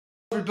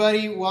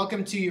everybody,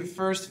 welcome to your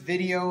first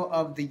video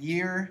of the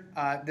year.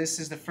 This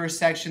is the first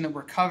section that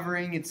we're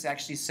covering. It's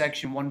actually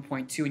section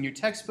 1.2 in your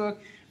textbook.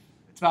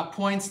 It's about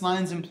points,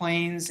 lines, and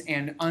planes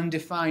and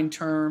undefined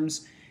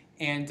terms.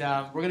 And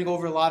we're going to go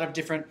over a lot of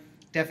different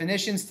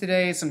definitions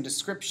today, some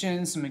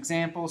descriptions, some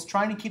examples,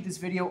 trying to keep this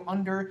video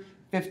under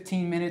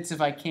 15 minutes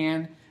if I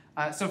can.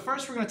 So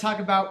first we're going to talk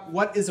about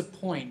what is a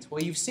point.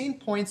 Well, you've seen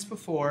points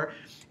before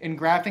in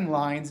graphing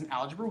lines in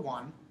Algebra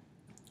 1.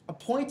 A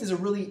point is a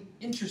really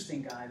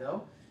interesting guy,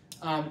 though.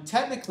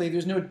 Technically,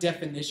 there's no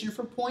definition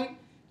for point.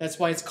 That's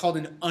why it's called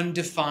an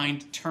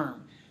undefined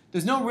term.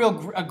 There's no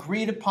real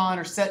agreed upon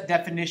or set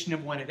definition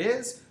of what it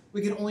is.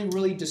 We can only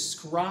really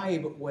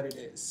describe what it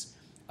is.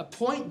 A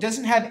point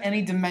doesn't have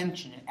any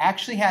dimension. It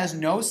actually has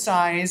no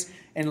size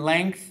and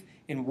length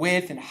and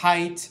width and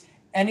height,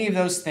 any of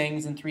those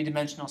things in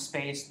three-dimensional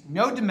space.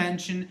 No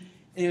dimension.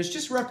 It is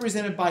just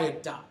represented by a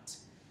dot.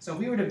 So if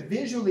we were to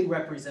visually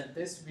represent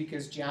this,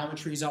 because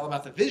geometry is all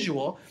about the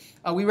visual,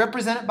 we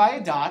represent it by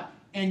a dot,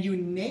 and you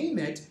name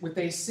it with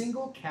a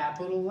single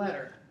capital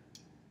letter.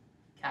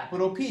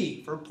 Capital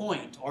P for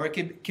point, or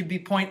it could be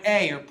point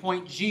A, or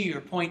point G, or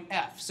point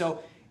F.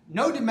 So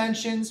no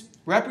dimensions,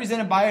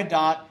 represented by a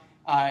dot,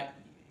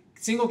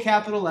 single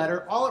capital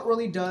letter. All it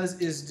really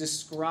does is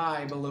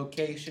describe a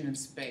location in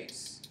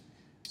space.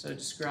 So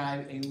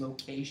describe a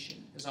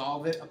location is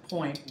all that a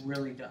point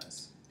really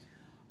does.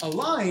 A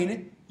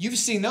line, you've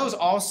seen those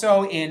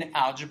also in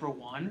Algebra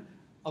 1.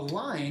 A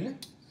line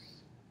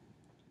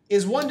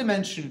is one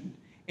dimension.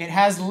 It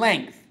has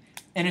length,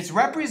 and it's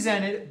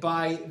represented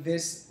by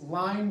this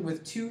line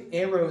with two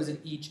arrows at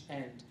each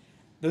end.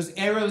 Those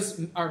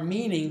arrows are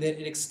meaning that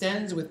it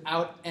extends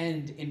without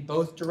end in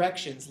both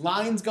directions.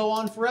 Lines go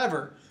on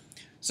forever.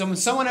 So when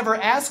someone ever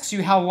asks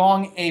you how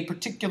long a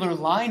particular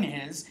line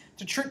is,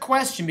 it's a trick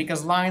question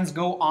because lines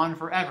go on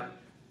forever.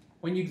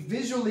 When you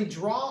visually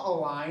draw a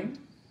line,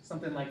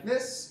 something like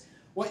this,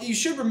 what you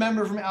should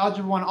remember from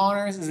Algebra 1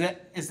 Honors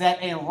is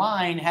that a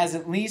line has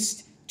at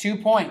least 2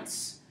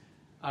 points.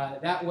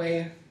 That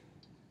way,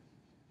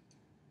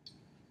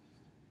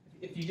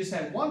 if you just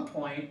had 1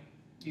 point,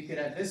 you could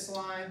have this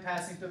line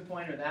passing through the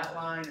point, or that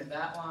line, or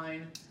that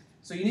line.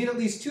 So you need at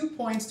least 2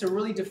 points to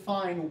really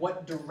define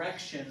what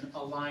direction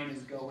a line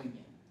is going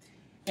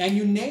in. And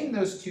you name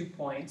those 2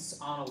 points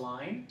on a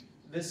line.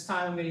 This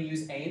time I'm going to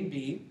use A and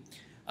B.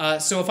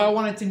 So if I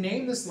wanted to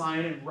name this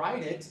line and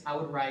write it, I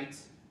would write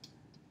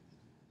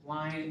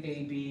line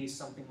AB,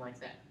 something like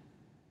that.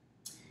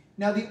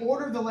 Now the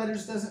order of the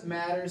letters doesn't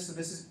matter, so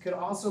could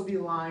also be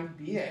line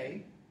BA.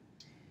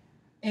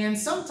 And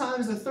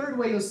sometimes the third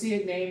way you'll see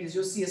it named is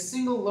you'll see a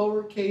single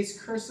lowercase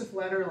cursive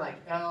letter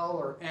like L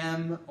or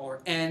M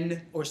or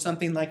N or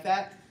something like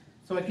that.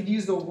 So I could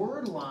use the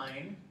word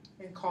line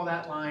and call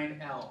that line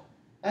L.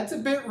 That's a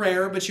bit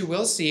rare, but you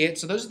will see it.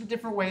 So those are the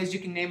different ways you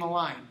can name a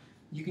line.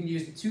 You can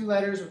use the 2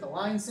 letters with a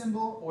line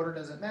symbol, order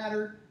doesn't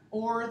matter,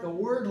 or the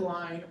word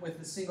line with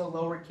the single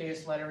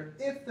lowercase letter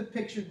if the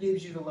picture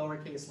gives you the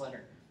lowercase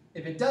letter.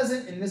 If it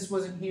doesn't, and this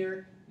wasn't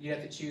here, you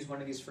have to choose one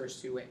of these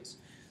first 2 ways.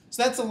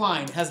 So that's a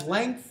line. It has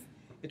length.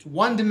 It's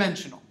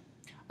one-dimensional.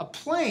 A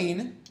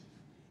plane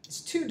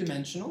is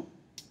 2-dimensional.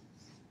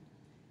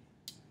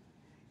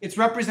 It's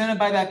represented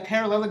by that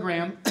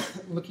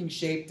parallelogram-looking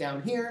shape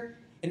down here,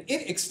 and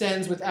it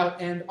extends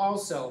without end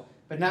also,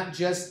 but not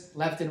just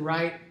left and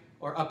right,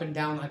 or up and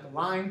down like a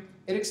line.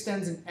 It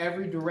extends in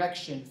every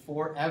direction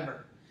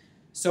forever.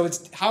 So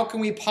how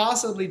can we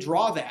possibly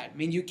draw that? I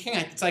mean, you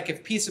can't. It's like a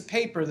piece of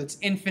paper that's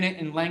infinite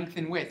in length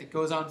and width. It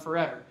goes on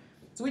forever.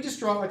 So we just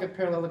draw it like a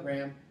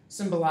parallelogram,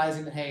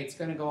 symbolizing that, hey, it's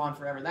going to go on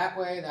forever that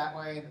way, that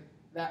way,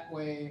 that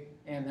way,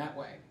 and that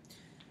way.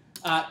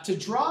 To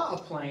draw a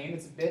plane,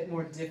 it's a bit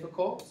more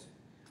difficult.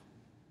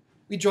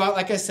 We draw it,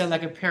 like I said,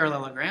 like a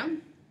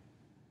parallelogram.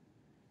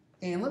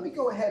 And let me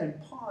go ahead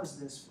and pause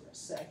this for a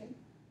second.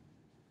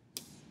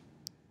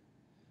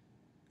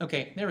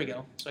 Okay, there we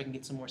go, so I can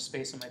get some more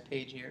space on my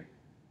page here.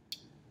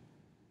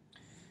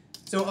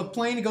 So a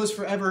plane goes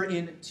forever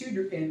in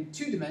two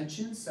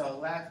dimensions, so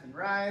left and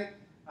right,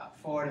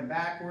 forward and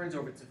backwards,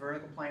 or if it's a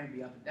vertical plane, it'd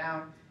be up and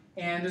down.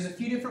 And there's a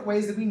few different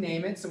ways that we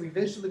name it, so we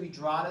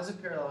draw it as a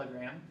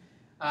parallelogram.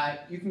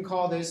 You can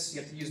call this,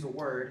 you have to use the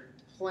word,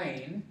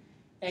 plane.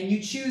 And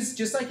you choose,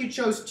 just like you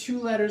chose 2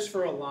 letters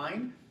for a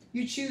line,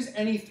 you choose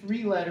any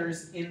 3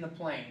 letters in the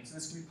plane. So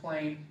this could be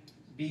plane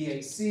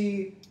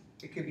BAC,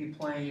 it could be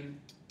plane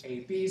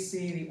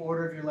ABC, the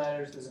order of your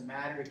letters doesn't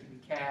matter, it could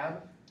be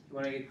cab, if you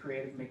want to get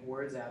creative and make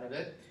words out of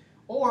it.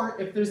 Or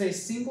if there's a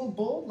single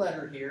bold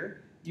letter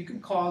here, you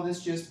can call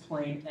this just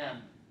plain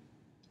M.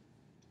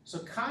 So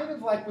kind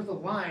of like with a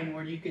line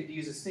where you could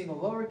use a single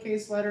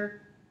lowercase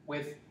letter,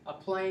 with a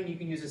plane you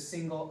can use a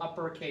single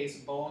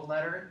uppercase bold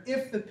letter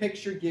if the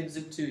picture gives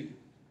it to you.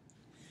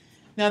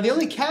 Now the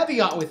only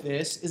caveat with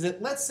this is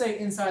that let's say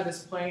inside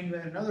this plane you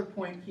had another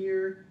point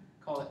here,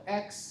 call it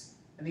X,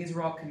 and these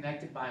are all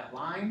connected by a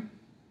line.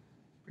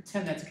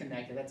 Pretend that's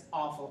connected. That's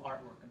awful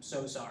artwork. I'm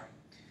so sorry.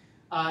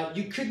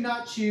 You could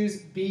not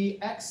choose B,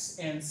 X,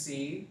 and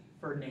C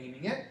for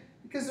naming it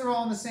because they're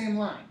all on the same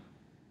line.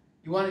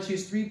 You want to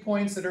choose 3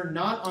 points that are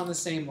not on the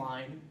same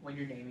line when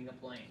you're naming a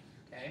plane.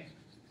 Okay?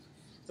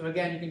 So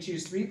again, you can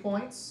choose 3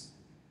 points.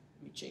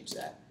 Let me change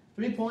that.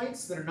 3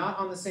 points that are not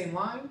on the same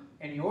line,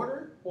 any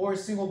order, or a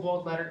single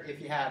bold letter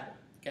if you have one.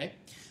 Okay?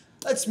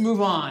 Let's move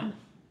on.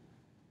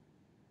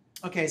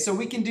 Okay, so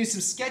we can do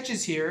some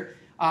sketches here.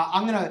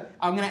 I'm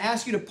gonna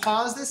ask you to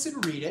pause this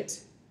and read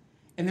it,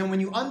 and then when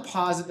you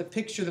unpause it, the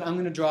picture that I'm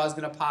gonna draw is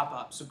gonna pop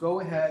up. So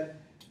go ahead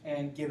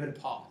and give it a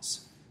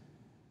pause.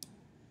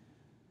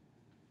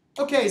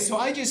 Okay, so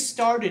I just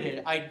started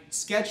it. I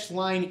sketched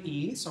line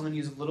E, so I'm going to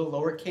use a little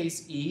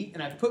lowercase e,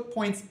 and I put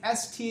points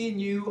S, T, and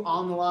U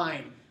on the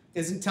line.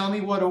 Doesn't tell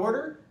me what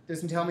order,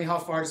 doesn't tell me how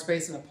far to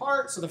space them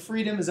apart, so the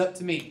freedom is up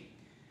to me.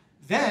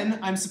 Then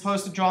I'm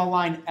supposed to draw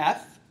line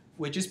F,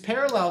 which is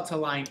parallel to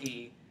line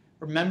E.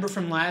 Remember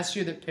from last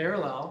year that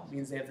parallel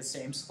means they have the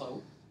same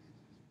slope.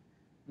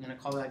 I'm going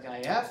to call that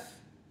guy F.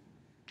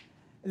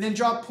 And then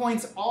draw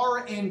points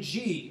R and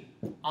G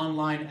on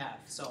line F.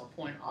 So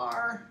point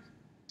R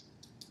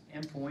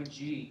and point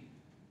G.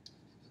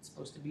 It's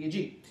supposed to be a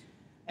G.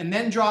 And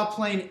then draw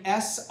plane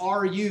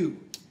SRU.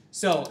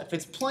 So if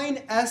it's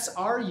plane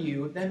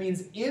SRU, that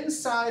means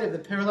inside of the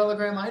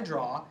parallelogram I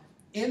draw,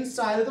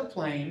 inside of the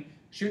plane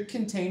should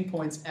contain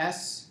points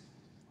S,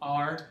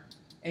 R,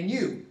 and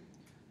U.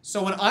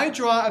 So when I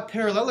draw a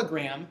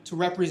parallelogram to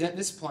represent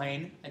this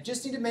plane, I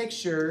just need to make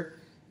sure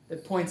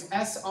that points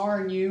S,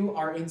 R, and U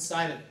are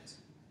inside of it.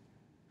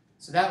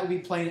 So that would be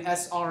plane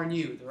S, R, and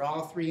U. They're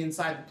all 3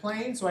 inside the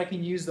plane, so I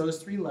can use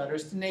those 3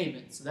 letters to name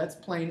it. So that's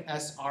plane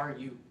S, R,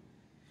 U.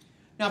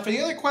 Now for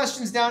the other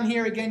questions down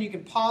here, again, you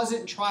can pause it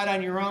and try it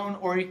on your own,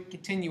 or you can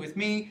continue with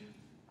me.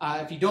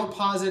 If you don't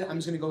pause it, I'm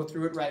just going to go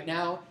through it right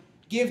now.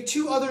 Give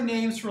 2 other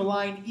names for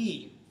line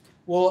E.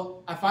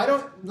 Well, if I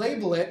don't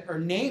label it or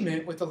name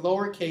it with a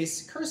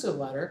lowercase cursive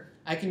letter,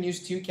 I can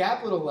use 2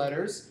 capital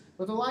letters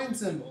with a line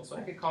symbol. So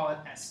I could call it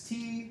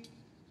ST,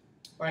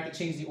 or I could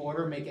change the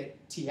order, make it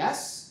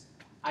TS.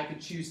 I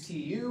could choose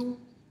TU,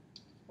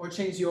 or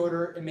change the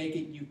order and make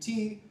it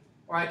UT,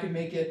 or I could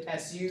make it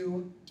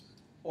SU,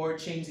 or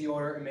change the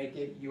order and make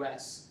it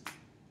US.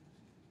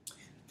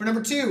 For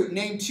number 2,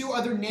 name 2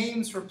 other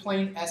names for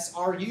plane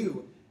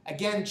SRU.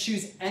 Again,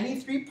 choose any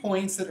 3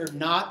 points that are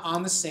not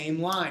on the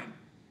same line.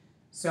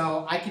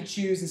 So I could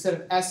choose, instead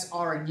of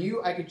SR and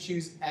U, I could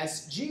choose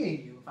SG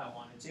and U if I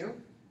wanted to.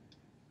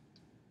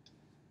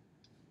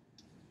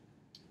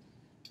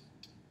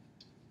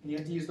 And you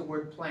have to use the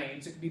word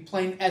plane. So it could be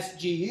plane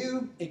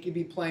SGU, it could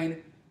be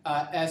plane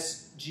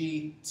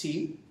SGT.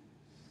 You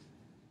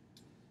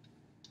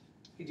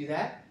could do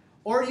that.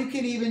 Or you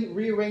could even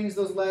rearrange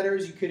those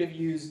letters. You could have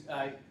used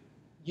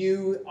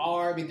U,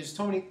 R. I mean, there's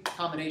so many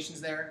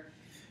combinations there.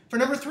 For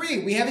number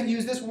 3, we haven't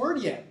used this word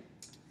yet.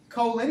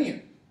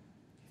 Collinear.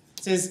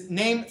 It says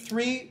name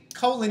 3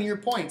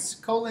 collinear points.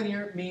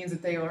 Collinear means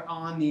that they are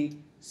on the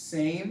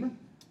same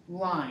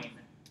line.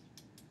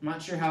 I'm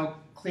not sure how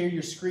clear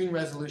your screen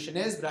resolution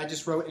is, but I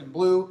just wrote in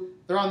blue.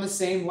 They're on the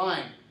same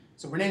line.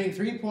 So we're naming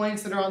 3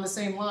 points that are on the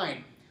same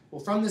line.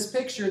 Well, from this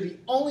picture, the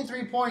only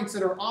 3 points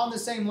that are on the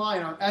same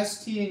line are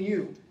S, T, and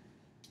U.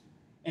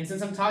 And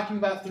since I'm talking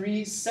about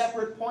 3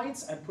 separate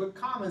points, I put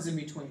commas in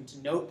between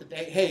to note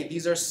that, hey,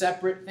 these are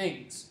separate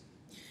things.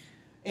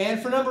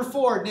 And for number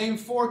 4, name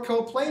 4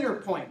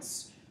 coplanar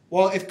points.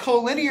 Well, if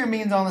collinear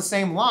means on the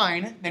same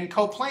line, then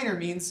coplanar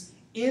means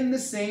in the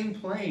same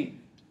plane.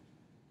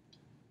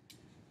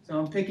 So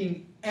I'm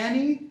picking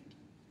any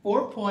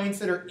 4 points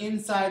that are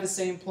inside the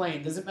same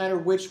plane. Doesn't matter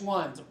which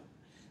ones.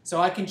 So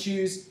I can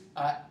choose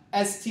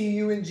S, T,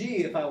 U, and G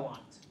if I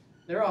want.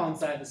 They're all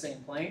inside the same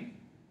plane.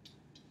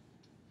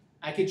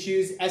 I could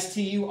choose S,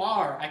 T, U,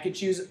 R. I could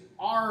choose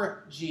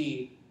R,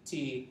 G,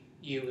 T,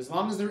 U. As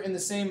long as they're in the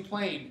same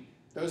plane,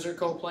 those are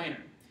coplanar.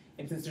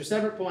 And since they're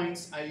separate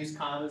points, I use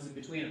commas in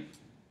between them.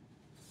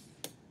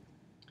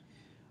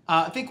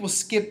 I think we'll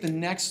skip the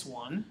next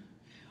one.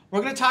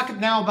 We're going to talk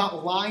now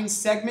about line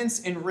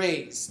segments and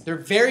rays. They're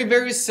very,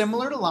 very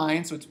similar to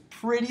lines, so it's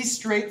pretty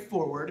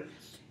straightforward.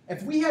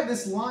 If we have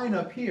this line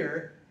up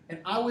here, and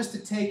I was to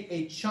take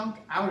a chunk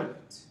out of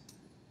it,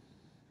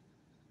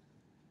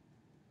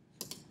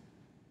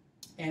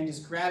 and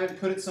just grab it and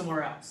put it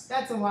somewhere else,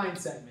 that's a line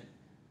segment.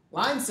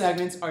 Line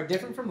segments are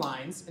different from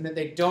lines in that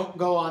they don't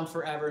go on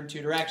forever in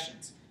 2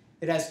 directions.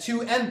 It has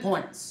 2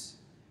 endpoints.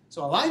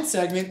 So a line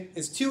segment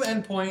is 2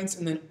 endpoints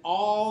and then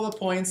all the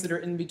points that are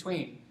in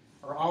between,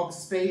 or all the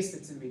space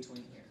that's in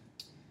between here.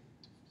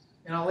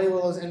 And I'll label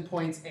those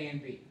endpoints A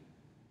and B.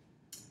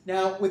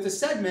 Now with the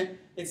segment,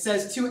 it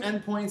says 2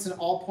 endpoints and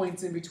all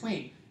points in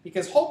between,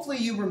 because hopefully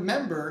you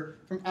remember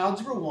from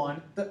Algebra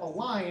 1 that a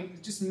line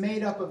is just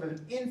made up of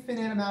an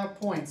infinite amount of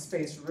points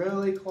spaced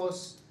really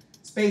close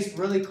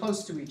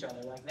to each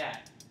other like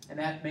that. And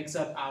that makes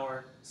up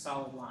our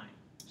solid line,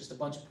 just a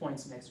bunch of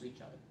points next to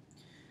each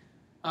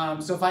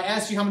other. So if I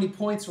asked you how many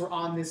points were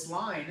on this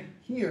line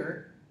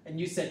here, and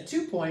you said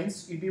 2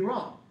 points, you'd be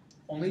wrong.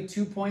 Only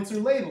 2 points are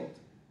labeled.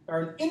 There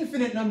are an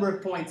infinite number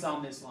of points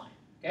on this line.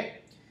 Okay?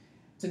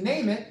 To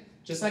name it,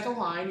 just like a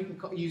line, you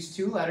can use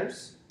 2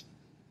 letters.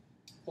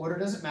 Order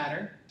doesn't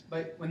matter.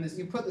 but when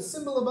you put the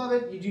symbol above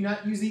it, you do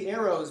not use the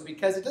arrows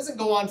because it doesn't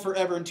go on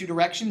forever in two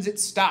directions. It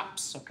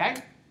stops, okay?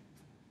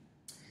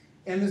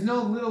 And there's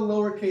no little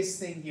lowercase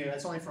thing here.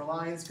 That's only for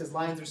lines because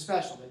lines are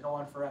special. They go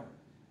on forever.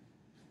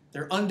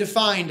 They're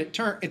undefined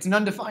term. It's an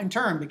undefined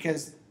term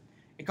because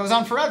it goes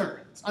on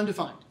forever. It's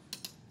undefined.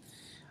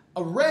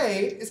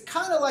 Array is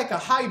kind of like a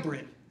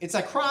hybrid. It's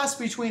a cross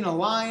between a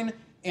line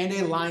and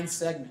a line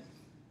segment.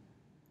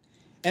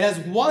 It has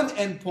one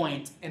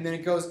endpoint, and then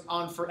it goes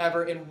on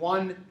forever in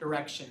one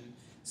direction.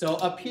 So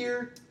up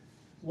here,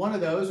 one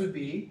of those would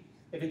be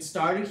if it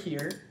started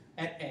here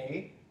at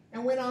A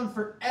and went on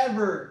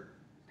forever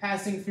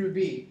passing through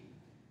B.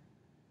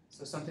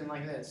 So something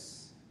like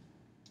this.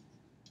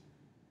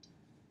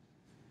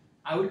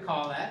 I would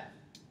call that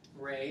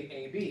array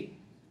AB.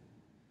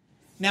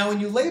 Now when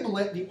you label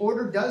it, the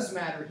order does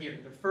matter here.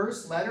 The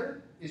first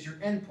letter is your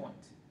endpoint.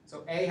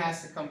 So A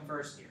has to come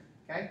first here,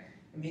 okay?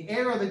 And the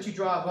arrow that you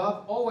draw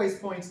above always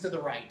points to the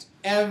right,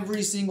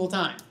 every single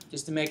time,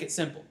 just to make it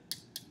simple.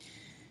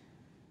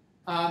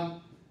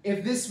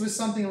 If this was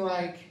something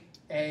like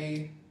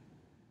A,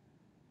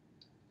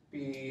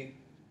 B,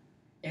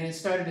 and it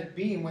started at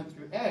B and went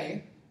through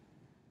A,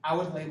 I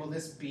would label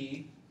this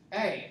B,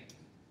 A,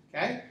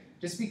 okay?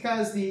 Just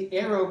because the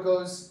arrow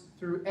goes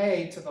through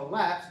A to the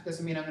left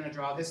doesn't mean I'm going to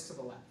draw this to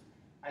the left.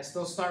 I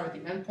still start with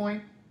the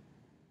endpoint,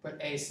 put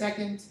A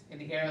second, and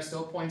the arrow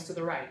still points to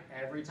the right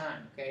every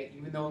time, okay?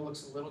 Even though it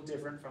looks a little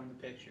different from the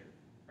picture,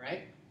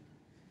 right?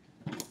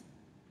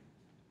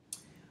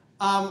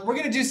 We're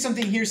going to do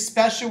something here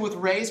special with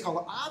rays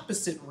called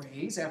opposite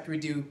rays after we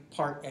do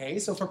part A.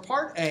 So for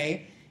part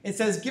A, it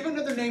says, give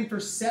another name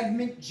for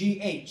segment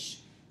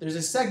GH. There's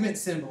a segment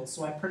symbol,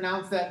 so I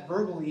pronounce that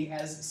verbally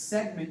as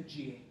segment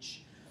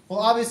GH. Well,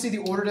 obviously the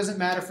order doesn't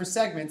matter for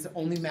segments, it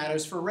only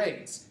matters for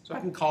rays. So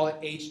I can call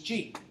it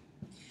HG.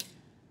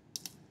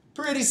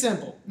 Pretty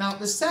simple. Now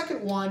the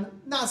second one,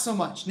 not so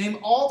much. Name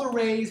all the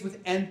rays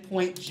with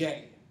endpoint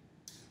J.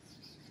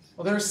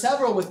 Well, there are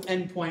several with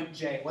endpoint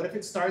J. What if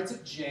it starts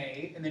at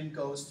J and then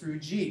goes through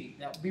G?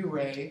 That would be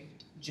ray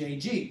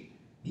JG.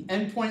 The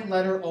endpoint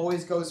letter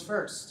always goes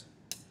first.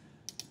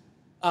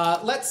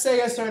 Let's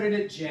say I started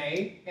at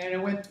J and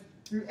it went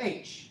through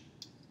H,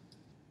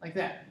 like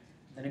that.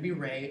 Then it'd be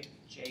ray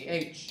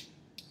JH.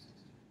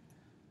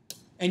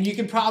 And you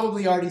can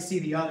probably already see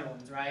the other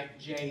ones, right?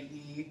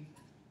 JE.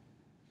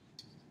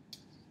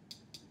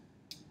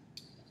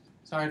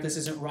 Sorry if this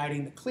isn't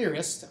writing the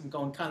clearest. I'm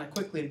going kind of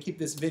quickly to keep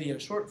this video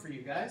short for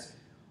you guys.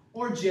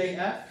 Or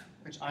JF,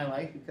 which I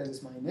like because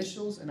it's my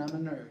initials and I'm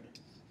a nerd.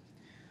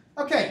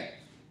 Okay,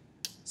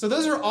 so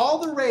those are all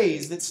the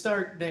rays that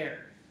start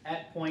there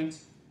at point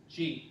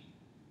G.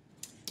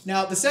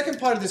 Now, the second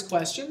part of this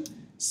question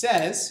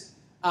says,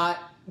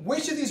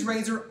 which of these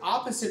rays are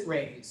opposite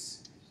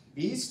rays?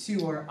 These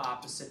two are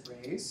opposite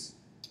rays,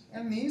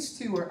 and these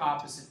two are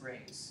opposite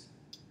rays.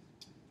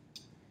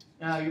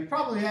 Now, you're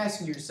probably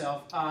asking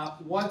yourself,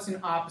 what's an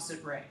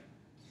opposite ray?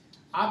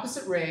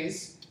 Opposite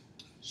rays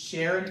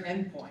share an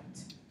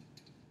endpoint.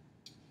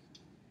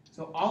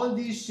 So all of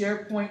these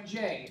share point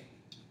J.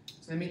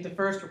 So they meet the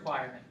first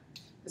requirement.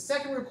 The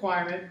second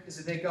requirement is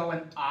that they go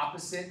in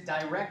opposite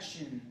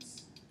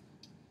directions,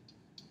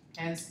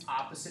 hence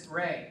opposite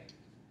ray.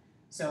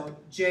 So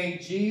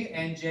JG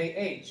and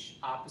JH,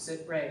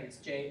 opposite rays.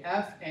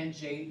 JF and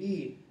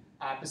JE,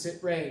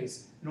 opposite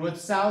rays.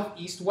 North, south,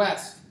 east,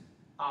 west,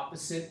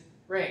 opposite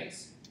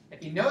rays.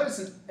 If you notice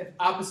if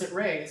opposite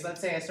rays, let's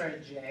say I start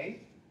at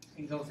J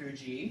and go through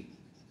G,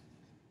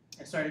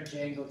 and start at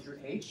J and go through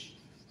H,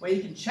 well,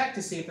 you can check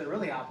to see if they're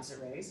really opposite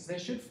rays, is they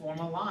should form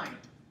a line.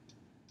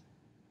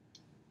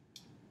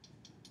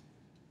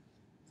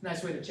 It's a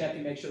nice way to check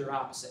and make sure they're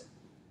opposite.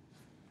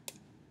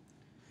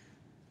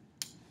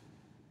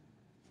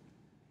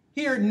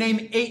 Here,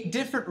 name 8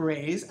 different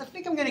rays. I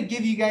think I'm going to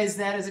give you guys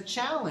that as a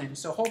challenge.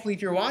 So hopefully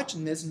if you're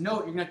watching this,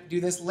 note you're going to have to do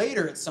this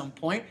later at some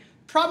point,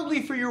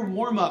 probably for your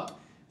warm-up,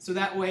 so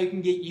that way you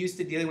can get used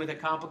to dealing with a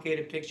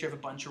complicated picture of a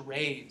bunch of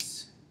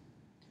rays.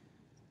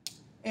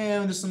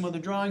 And there's some other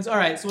drawings. All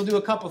right, so we'll do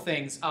a couple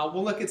things.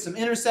 We'll look at some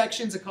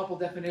intersections, a couple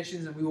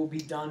definitions, and we will be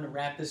done to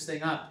wrap this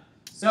thing up.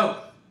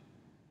 So,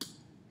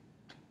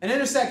 an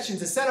intersection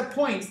is a set of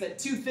points that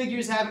two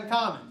figures have in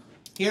common.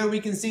 Here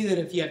we can see that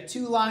if you have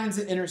two lines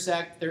that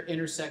intersect, their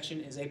intersection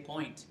is a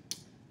point.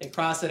 They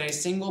cross at a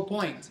single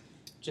point,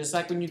 just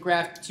like when you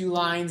graph two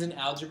lines in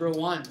Algebra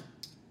 1.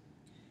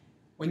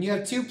 When you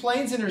have two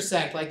planes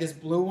intersect, like this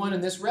blue one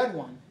and this red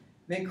one,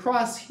 they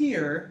cross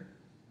here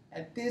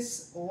at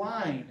this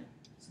line.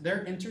 So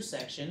their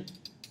intersection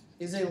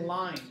is a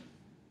line.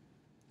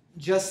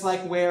 Just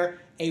like where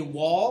a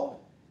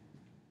wall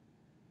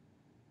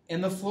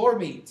and the floor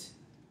meet,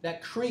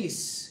 that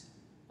crease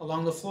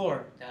along the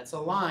floor, that's a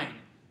line.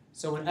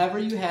 So whenever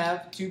you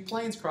have two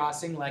planes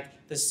crossing, like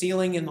the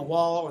ceiling and the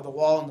wall or the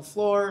wall and the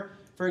floor,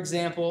 for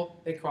example,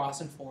 they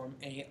cross and form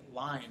a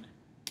line.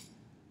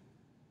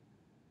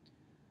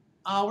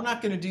 We're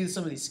not going to do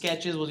some of these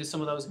sketches. We'll do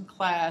some of those in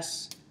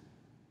class.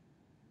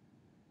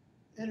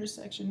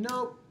 Intersection,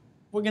 nope.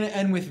 We're going to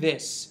end with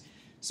this.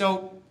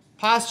 So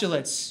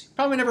Postulates.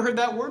 Probably never heard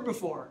that word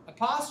before. A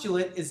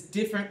postulate is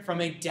different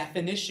from a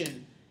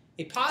definition.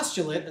 A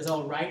postulate, as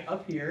I'll write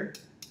up here,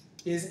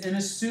 is an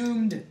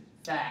assumed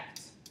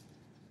fact.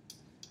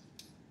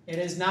 It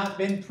has not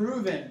been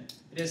proven.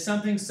 It is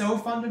something so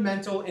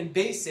fundamental and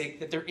basic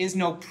that there is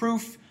no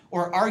proof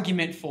or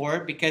argument for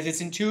it because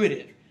it's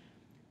intuitive.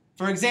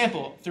 For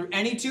example, through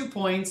any 2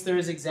 points, there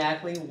is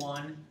exactly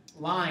one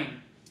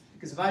line.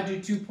 Because if I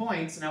do 2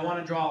 points and I want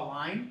to draw a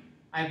line,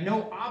 I have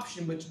no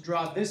option but to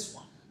draw this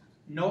one.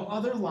 No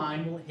other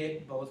line will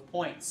hit both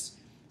points.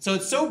 So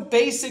it's so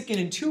basic and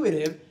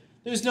intuitive,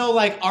 there's no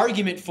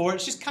argument for it.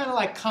 It's just kind of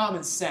like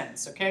common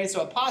sense, okay?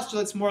 So a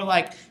postulate's more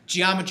like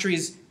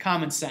geometry's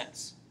common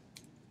sense.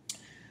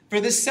 For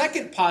the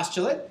second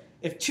postulate,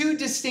 if 2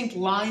 distinct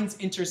lines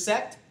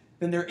intersect,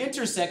 then their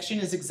intersection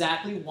is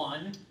exactly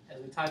one, as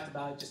we talked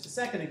about just a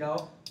second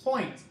ago,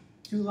 point.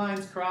 2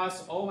 lines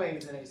cross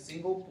always at a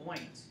single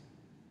point.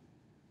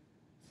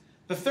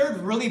 The third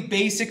really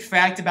basic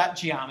fact about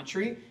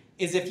geometry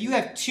is if you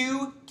have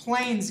 2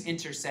 planes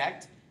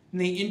intersect, and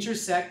they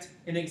intersect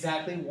in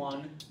exactly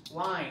one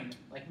line,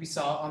 like we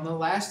saw on the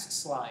last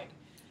slide.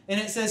 And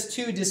it says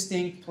 2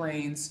 distinct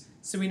planes,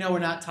 so we know we're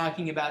not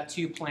talking about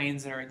 2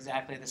 planes that are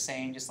exactly the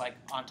same, just like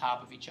on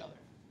top of each other.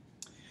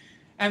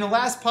 And the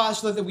last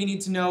postulate that we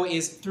need to know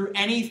is through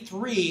any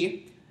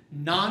 3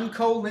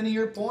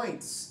 non-collinear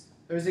points,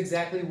 there's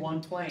exactly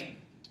one plane.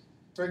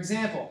 For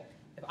example,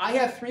 if I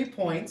have 3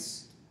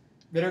 points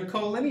that are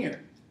collinear,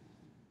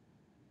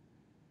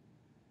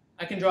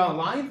 I can draw a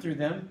line through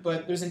them,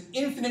 but there's an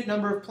infinite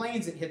number of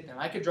planes that hit them.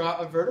 I could draw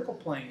a vertical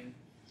plane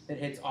that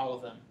hits all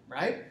of them,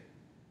 right?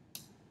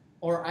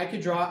 Or I could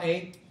draw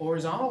a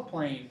horizontal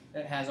plane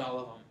that has all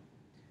of them.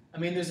 I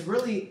mean, there's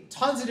really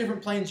tons of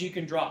different planes you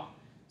can draw.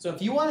 So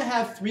if you want to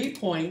have 3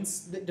 points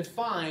that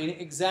define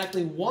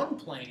exactly one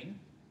plane,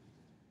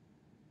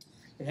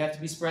 they have to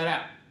be spread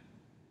out,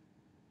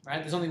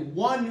 right? There's only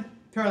one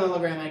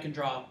parallelogram I can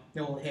draw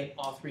that will hit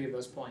all 3 of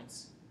those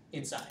points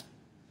inside.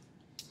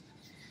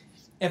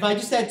 If I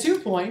just had 2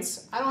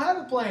 points, I don't have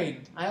a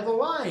plane. I have a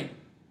line.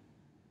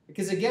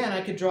 Because again,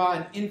 I could draw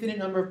an infinite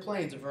number of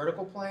planes. A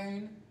vertical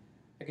plane,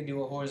 I could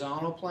do a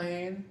horizontal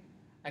plane,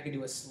 I could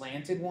do a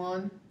slanted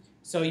one.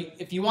 So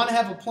if you want to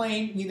have a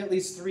plane, you need at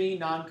least 3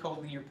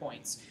 non-collinear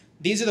points.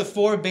 These are the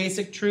 4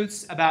 basic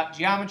truths about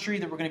geometry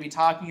that we're going to be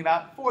talking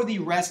about for the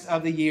rest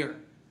of the year.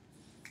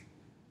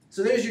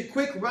 So there's your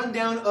quick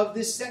rundown of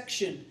this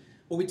section.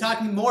 We'll be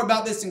talking more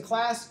about this in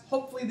class.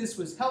 Hopefully this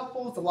was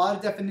helpful. It's a lot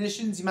of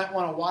definitions. You might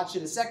want to watch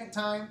it a second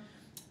time.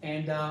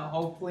 And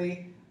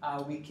hopefully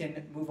we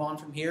can move on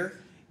from here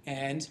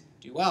and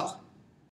do well.